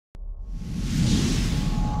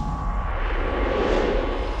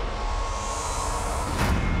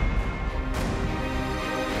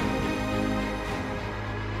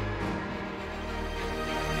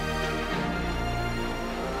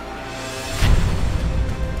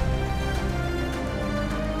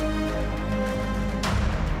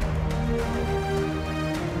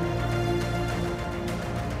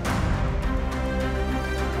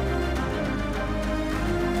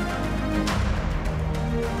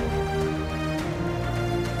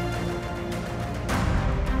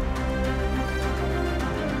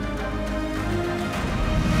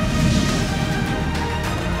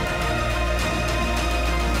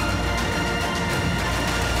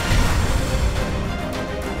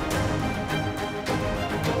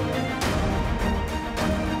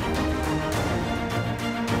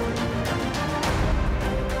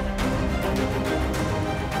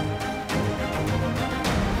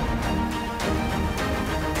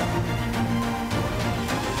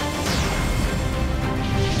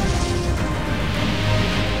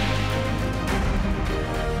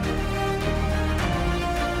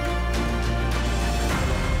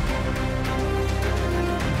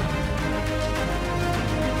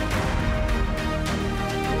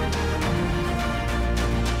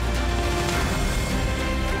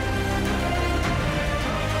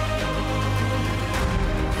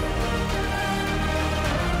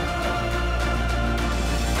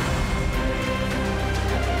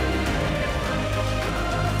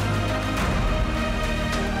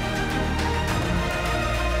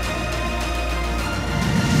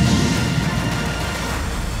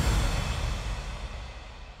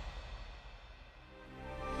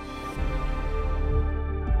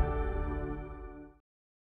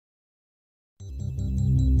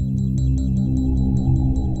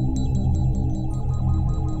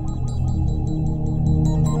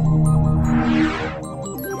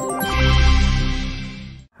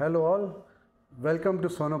Hello all, welcome to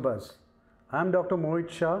Sonobuzz. I am Dr. Mohit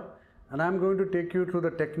Shah and I am going to take you through the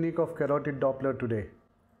technique of carotid Doppler today.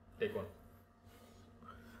 Take one.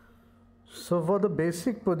 So for the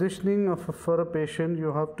basic positioning for a patient,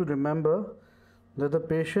 you have to remember that the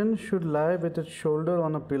patient should lie with its shoulder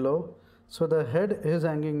on a pillow so the head is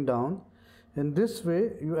hanging down. In this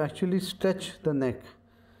way, you actually stretch the neck.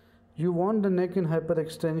 You want the neck in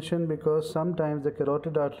hyperextension because sometimes the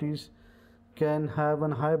carotid arteries can have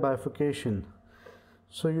a high bifurcation.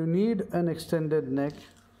 So you need an extended neck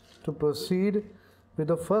to proceed with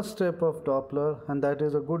the first step of Doppler, and that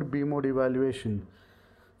is a good B mode evaluation.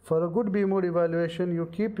 For a good B mode evaluation, you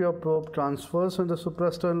keep your probe transverse in the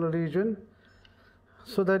suprasternal region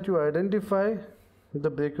so that you identify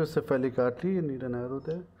the brachiocephalic artery. You need an arrow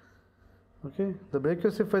there. Okay, the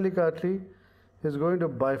brachiocephalic artery is going to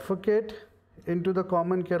bifurcate into the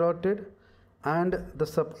common carotid and the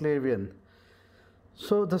subclavian.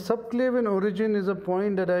 So the subclavian origin is a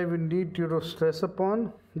point that I will need you to stress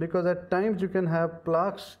upon, because at times you can have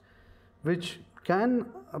plaques which can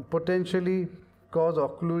potentially cause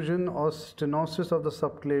occlusion or stenosis of the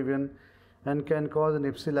subclavian and can cause an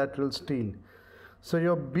ipsilateral steal. So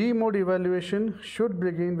your B mode evaluation should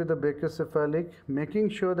begin with the brachiocephalic, making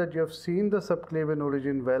sure that you have seen the subclavian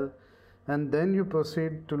origin well, and then you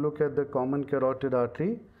proceed to look at the common carotid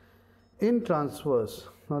artery in transverse.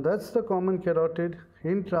 Now that's the common carotid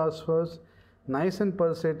in transverse, nice and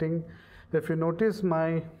pulsating. If you notice,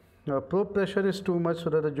 my probe pressure is too much so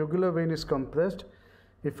that the jugular vein is compressed.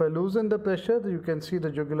 If I loosen the pressure, you can see the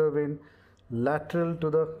jugular vein lateral to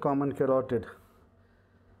the common carotid.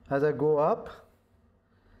 As I go up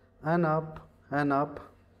and up and up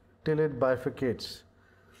till it bifurcates.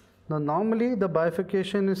 Now normally the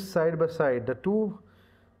bifurcation is side by side. The two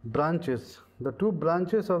branches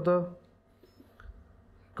of the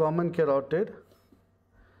common carotid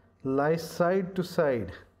lie side to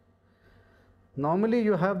side. Normally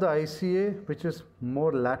you have the ICA, which is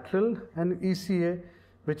more lateral, and ECA,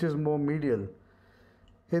 which is more medial.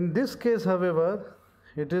 In this case, however,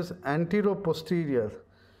 it is antero-posterior.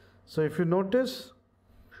 So if you notice,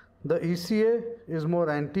 the ECA is more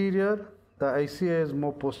anterior, the ICA is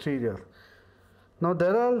more posterior. Now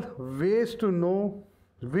there are ways to know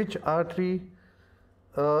which artery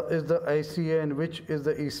is the ICA and which is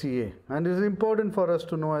the ECA, and it is important for us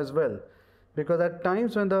to know as well, because at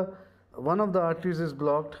times when one of the arteries is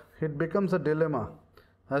blocked, it becomes a dilemma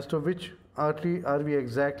as to which artery are we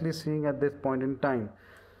exactly seeing at this point in time.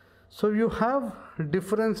 So you have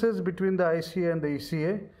differences between the ICA and the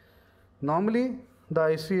ECA. Normally the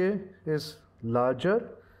ICA is larger,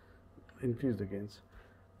 increase the gains,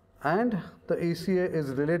 and the ECA is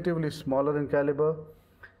relatively smaller in caliber.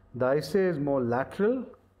 The ICA is more lateral,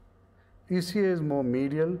 ECA is more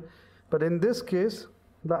medial, but in this case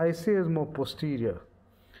the ICA is more posterior.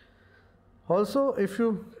 Also, if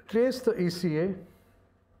you trace the ECA,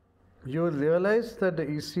 you will realize that the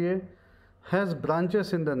ECA has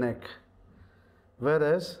branches in the neck,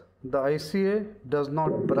 whereas the ICA does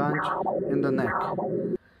not branch in the neck.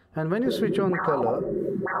 And when you switch on color,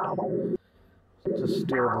 just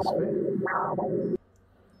steer this way.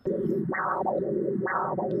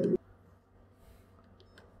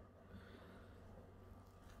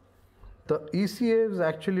 The ECA is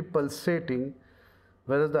actually pulsating,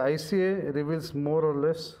 whereas the ICA reveals more or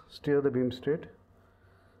less. Steer the beam straight.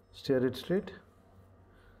 Steer it straight.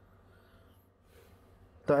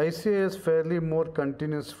 The ICA is fairly more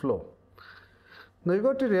continuous flow. Now you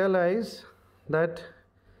got to realize that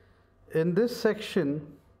in this section,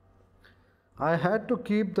 I had to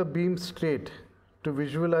keep the beam straight to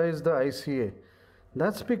visualize the ICA.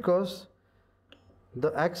 That's because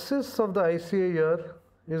the axis of the ICA here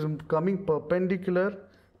is coming perpendicular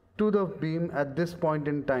to the beam at this point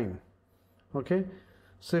in time. Okay,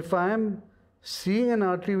 so if I am seeing an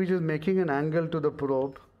artery which is making an angle to the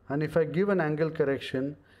probe, and if I give an angle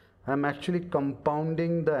correction, I am actually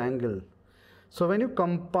compounding the angle. So when you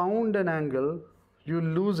compound an angle, you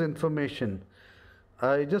lose information.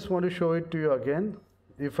 I just want to show it to you again.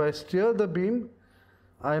 If I steer the beam,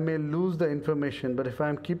 I may lose the information, but if I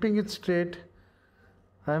am keeping it straight,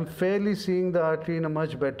 I am fairly seeing the artery in a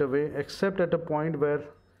much better way, except at a point where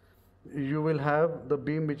you will have the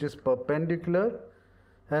beam which is perpendicular,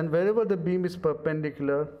 and wherever the beam is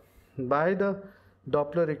perpendicular, by the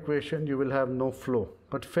Doppler equation you will have no flow.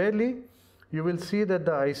 But fairly you will see that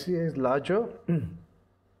the ICA is larger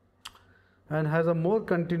and has a more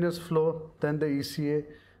continuous flow than the ECA,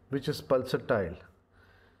 which is pulsatile.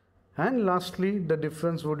 And lastly, the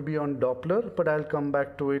difference would be on Doppler, but I'll come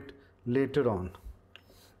back to it later on.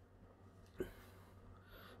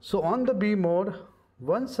 So on the B mode,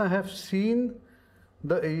 once I have seen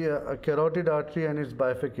the carotid artery and its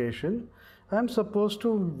bifurcation, I am supposed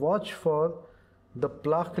to watch for the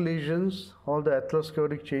plaque lesions or the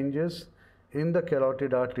atherosclerotic changes in the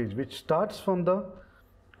carotid arteries, which starts from the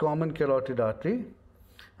common carotid artery.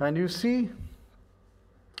 And you see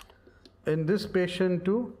in this patient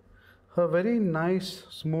too, a very nice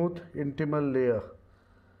smooth intimal layer.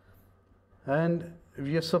 And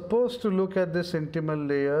we are supposed to look at this intimal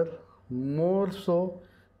layer more so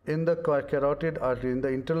in the carotid artery, in the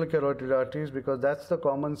internal carotid arteries, because that's the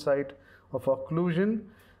common site of occlusion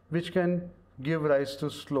which can give rise to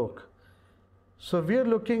stroke. So we are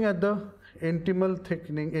looking at the intimal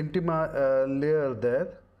thickening, intima layer there,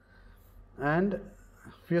 and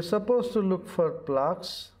we are supposed to look for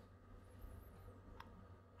plaques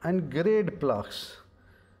and grade plaques.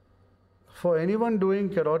 For anyone doing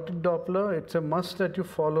carotid Doppler, it's a must that you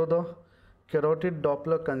follow the carotid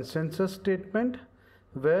Doppler consensus statement,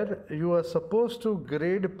 where you are supposed to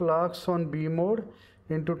grade plaques on B mode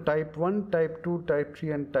into type 1, type 2, type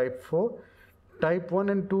 3 and type 4. Type 1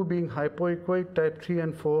 and 2 being hypoechoic, type 3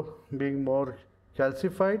 and 4 being more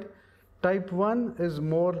calcified. Type 1 is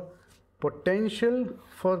more potential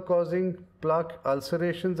for causing plaque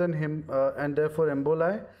ulcerations and therefore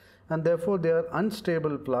emboli, and therefore they are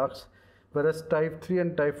unstable plaques, whereas type 3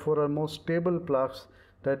 and type 4 are more stable plaques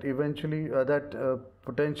that eventually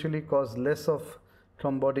potentially cause less of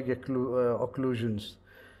thrombotic occlusions.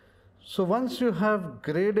 So once you have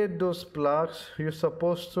graded those plaques, you're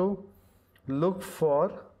supposed to look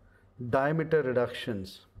for diameter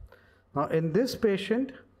reductions. Now in this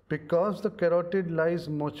patient, because the carotid lies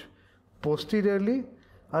much posteriorly,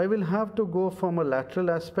 I will have to go from a lateral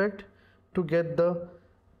aspect to get the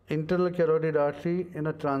internal carotid artery in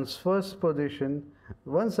a transverse position.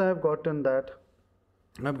 Once I have gotten that,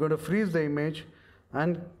 I'm going to freeze the image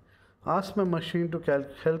and ask my machine to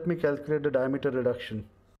help me calculate the diameter reduction.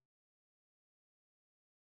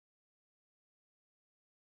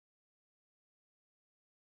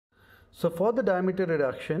 So for the diameter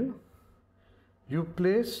reduction, you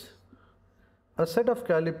place a set of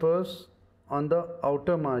calipers on the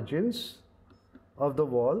outer margins of the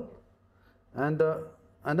wall and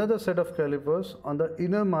another set of calipers on the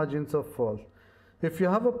inner margins of wall. If you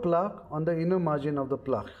have a plaque, on the inner margin of the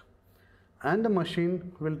plaque, and the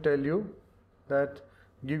machine will tell you that,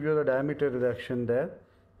 give you a diameter reduction there,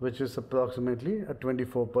 which is approximately at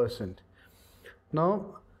 24%.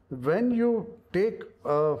 Now when you take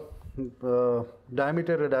a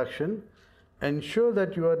diameter reduction, ensure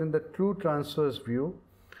that you are in the true transverse view.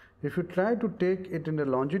 If you try to take it in a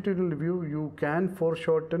longitudinal view, you can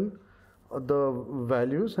foreshorten the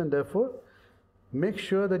values, and therefore make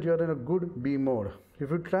sure that you are in a good B mode. If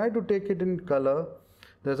you try to take it in color,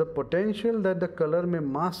 there's a potential that the color may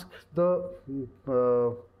mask the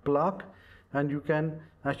plaque and you can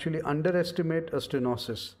actually underestimate a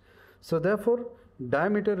stenosis. So therefore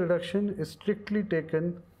diameter reduction is strictly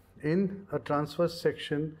taken in a transverse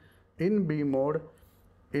section in B mode,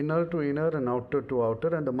 inner to inner and outer to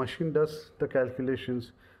outer, and the machine does the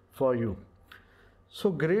calculations for you.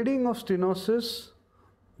 So grading of stenosis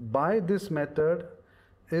by this method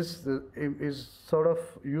is sort of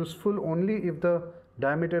useful only if the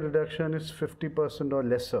diameter reduction is 50% or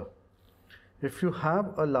lesser. If you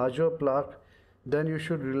have a larger plaque, then you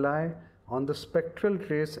should rely on the spectral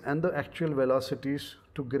trace and the actual velocities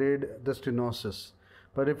to grade the stenosis.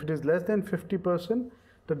 But if it is less than 50%,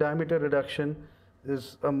 the diameter reduction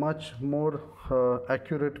is a much more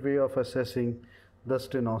accurate way of assessing the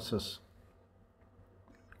stenosis.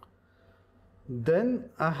 Then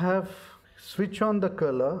I have switch on the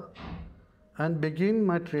color and begin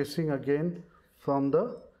my tracing again from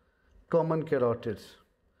the common carotids.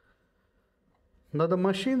 Now the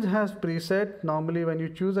machine has preset. Normally when you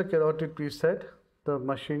choose a carotid preset, the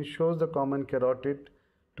machine shows the common carotid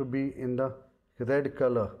to be in the red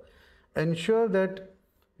color. Ensure that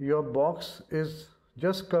your box is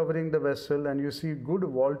just covering the vessel and you see good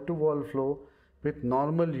wall-to-wall flow with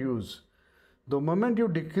normal use. The moment you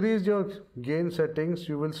decrease your gain settings,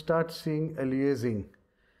 you will start seeing aliasing,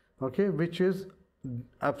 okay, which is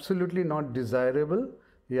absolutely not desirable.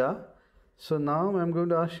 Yeah. So now I'm going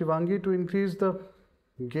to ask Shivangi to increase the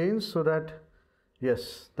gains so that,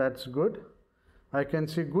 yes, that's good. I can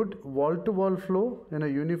see good wall-to-wall flow in a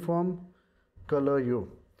uniform color hue.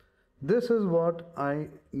 This is what I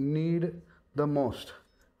need the most,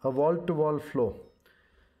 a wall-to-wall flow,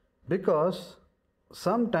 because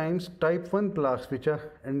sometimes type 1 plaques which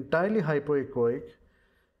are entirely hypoechoic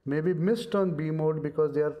may be missed on B mode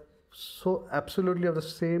because they are so absolutely of the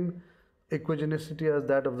same echogenicity as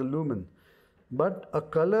that of the lumen. but a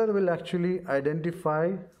color will actually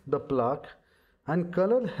identify the plaque, and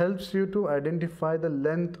color helps you to identify the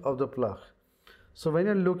length of the plaque. So when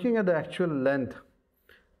you're looking at the actual length,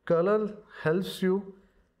 color helps you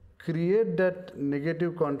create that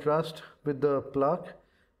negative contrast with the plaque,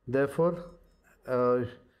 therefore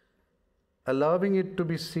allowing it to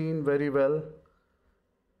be seen very well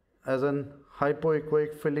as an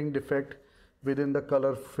hypoechoic filling defect within the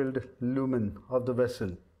color filled lumen of the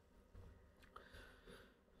vessel.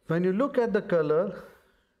 When you look at the color,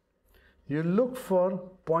 you look for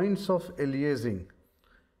points of aliasing.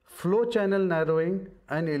 Flow channel narrowing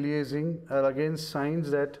and aliasing are again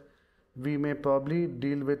signs that we may probably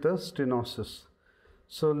deal with a stenosis.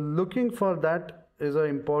 So looking for that is an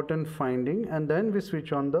important finding, and then we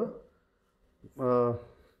switch on the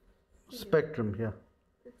spectrum here.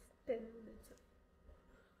 It's 10 minutes.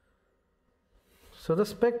 So the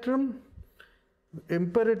spectrum,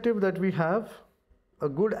 imperative that we have a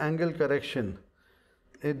good angle correction.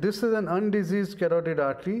 This is an undiseased carotid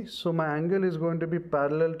artery, so my angle is going to be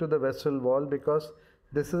parallel to the vessel wall because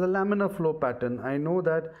this is a laminar flow pattern. I know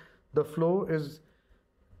that the flow is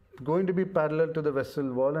going to be parallel to the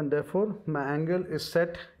vessel wall, and therefore my angle is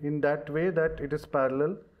set in that way that it is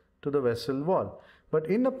parallel to the vessel wall. But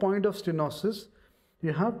in the point of stenosis,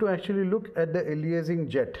 you have to actually look at the aliasing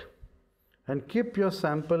jet and keep your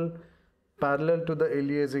sample parallel to the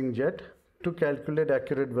aliasing jet to calculate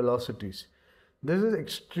accurate velocities. This is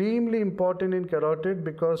extremely important in carotid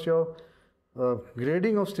because your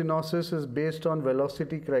grading of stenosis is based on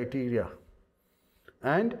velocity criteria,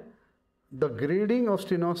 and the grading of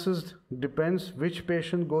stenosis depends which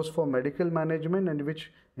patient goes for medical management and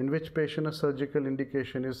in which patient a surgical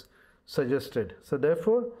indication is suggested. So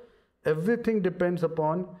therefore everything depends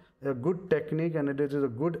upon a good technique, and it is a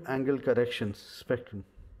good angle correction spectrum.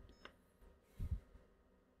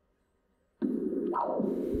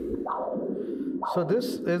 So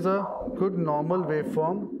this is a good normal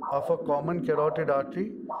waveform of a common carotid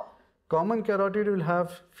artery. Common carotid will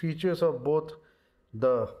have features of both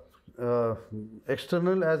the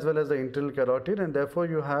external as well as the internal carotid, and therefore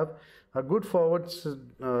you have a good forward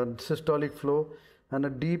systolic flow and a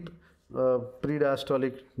deep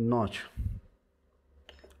pre-diastolic notch.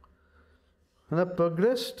 When I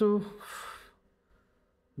progress to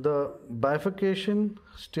the bifurcation,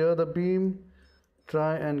 steer the beam,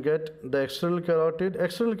 try and get the external carotid.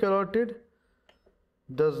 External carotid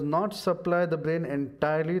does not supply the brain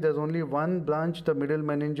entirely. There's only one branch, the middle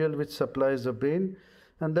meningeal, which supplies the brain,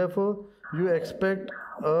 and therefore you expect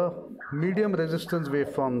a medium resistance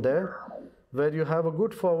waveform there, where you have a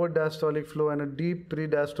good forward diastolic flow and a deep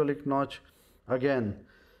pre-diastolic notch again.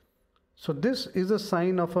 So this is a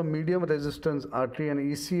sign of a medium resistance artery, and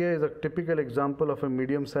ECA is a typical example of a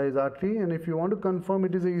medium sized artery. And if you want to confirm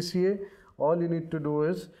it is a ECA, all you need to do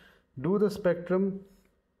is do the spectrum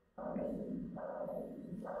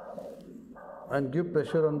and give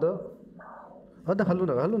pressure on the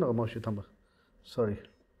sorry.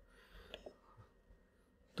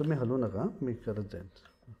 तुम्ही hello नका, मी करत जाईन.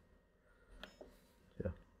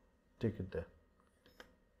 Yeah, take it there.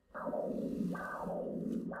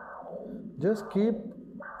 Just keep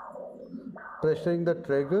pressuring the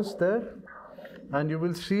tragus there, and you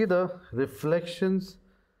will see the reflections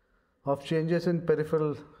of changes in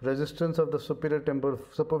peripheral resistance of the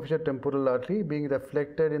superficial temporal artery being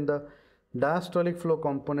reflected in the diastolic flow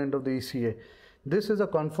component of the ECA. This is a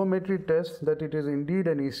confirmatory test that it is indeed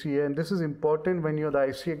an ECA, and this is important when the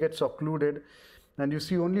ECA gets occluded and you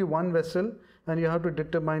see only one vessel and you have to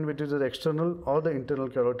determine which is the external or the internal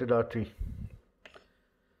carotid artery.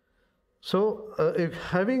 So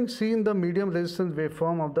having seen the medium resistance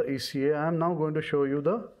waveform of the ECA, I am now going to show you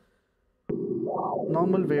the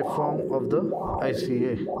normal waveform of the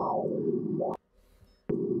ICA.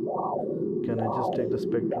 Can I just take the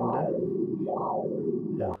spectrum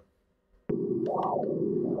there? Yeah.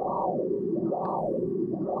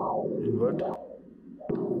 Invert.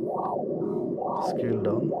 Scale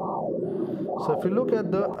down. So if you look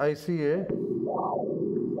at the ICA,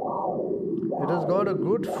 it has got a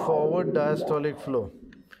good forward diastolic flow.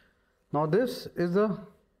 Now this is a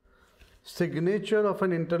signature of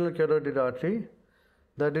an internal carotid artery,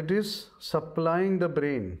 that it is supplying the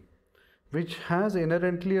brain, which has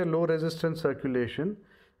inherently a low resistance circulation,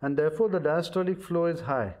 and therefore the diastolic flow is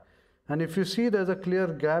high. And if you see, there's a clear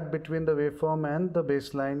gap between the waveform and the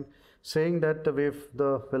baseline, saying that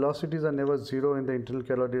the velocities are never zero in the internal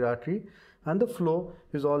carotid artery, and the flow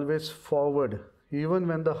is always forward. Even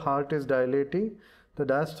when the heart is dilating, the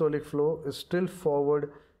diastolic flow is still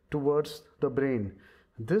forward towards the brain.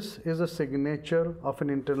 This is a signature of an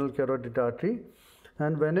internal carotid artery,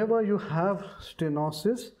 And whenever you have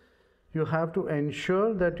stenosis, you have to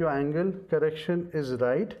ensure that your angle correction is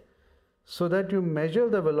right, so that you measure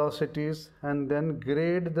the velocities and then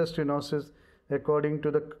grade the stenosis according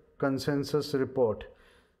to the consensus report.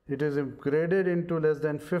 It is graded into less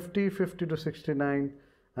than 50, 50 to 69,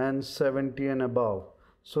 and 70 and above.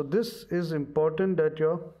 So this is important, that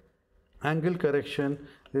your angle correction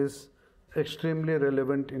is extremely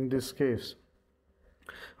relevant in this case.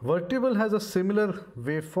 Vertebral has a similar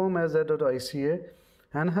waveform as that of ICA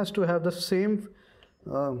and has to have the same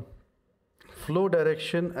flow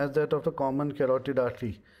direction as that of the common carotid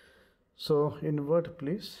artery. So invert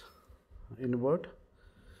please, invert.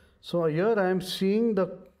 So here I am seeing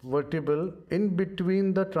the vertebral in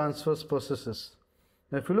between the transverse processes.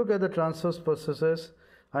 Now if you look at the transverse processes,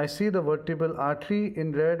 I see the vertebral artery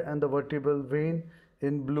in red and the vertebral vein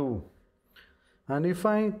in blue. And if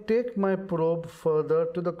I take my probe further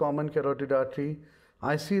to the common carotid artery,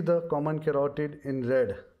 I see the common carotid in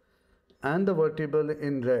red and the vertebral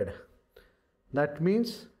in red. That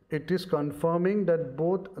means it is confirming that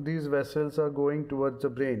both these vessels are going towards the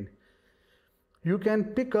brain. You can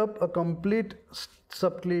pick up a complete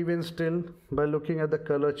subclavian still by looking at the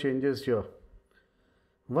color changes here.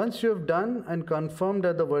 Once you have done and confirmed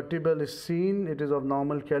that the vertebral is seen, it is of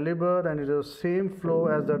normal caliber and it is the same flow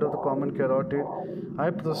as that of the common carotid,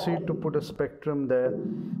 I proceed to put a spectrum there.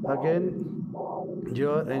 Again,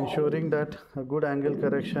 you are ensuring that a good angle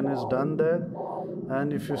correction is done there,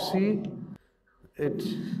 and if you see, it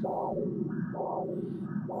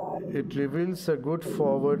reveals a good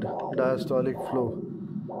forward diastolic flow,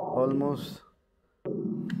 almost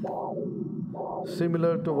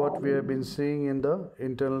similar to what we have been seeing in the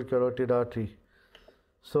internal carotid artery.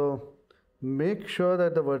 So make sure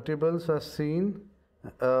that the vertebrals are seen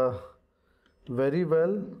very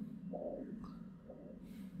well.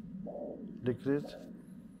 Decrease.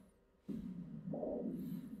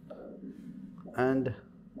 And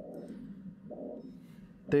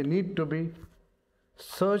they need to be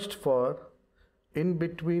searched for in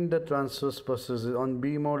between the transverse processes. On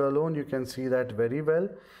B mode alone, you can see that very well.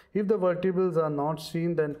 If the vertebrals are not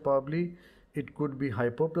seen, then probably it could be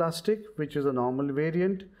hypoplastic, which is a normal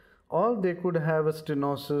variant, or they could have a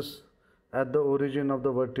stenosis at the origin of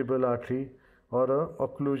the vertebral artery or a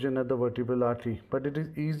occlusion at the vertebral artery. But it is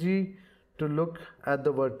easy to look at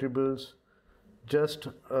the vertebrals just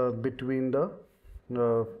between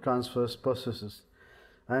the transverse processes.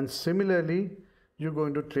 And similarly, you're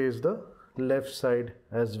going to trace the left side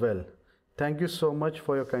as well. Thank you so much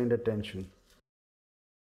for your kind attention.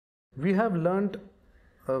 We have learned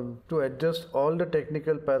to adjust all the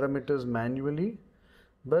technical parameters manually,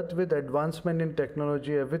 but with advancement in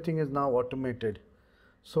technology, everything is now automated.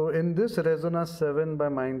 So in this Resona 7 by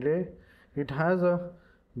Mindray, it has a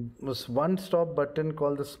one-stop button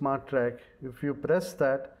called the Smart Track. If you press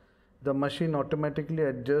that, the machine automatically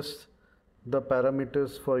adjusts the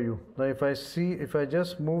parameters for you. Now if I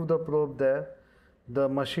just move the probe there, the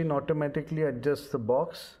machine automatically adjusts the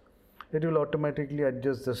box, it will automatically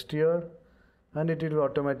adjust the steer, and it will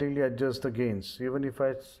automatically adjust the gains. Even if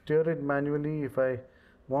I steer it manually, if I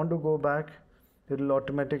want to go back, it will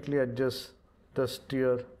automatically adjust the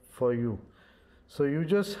steer for you. So you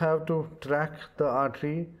just have to track the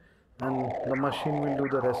artery and the machine will do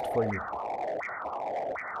the rest for you.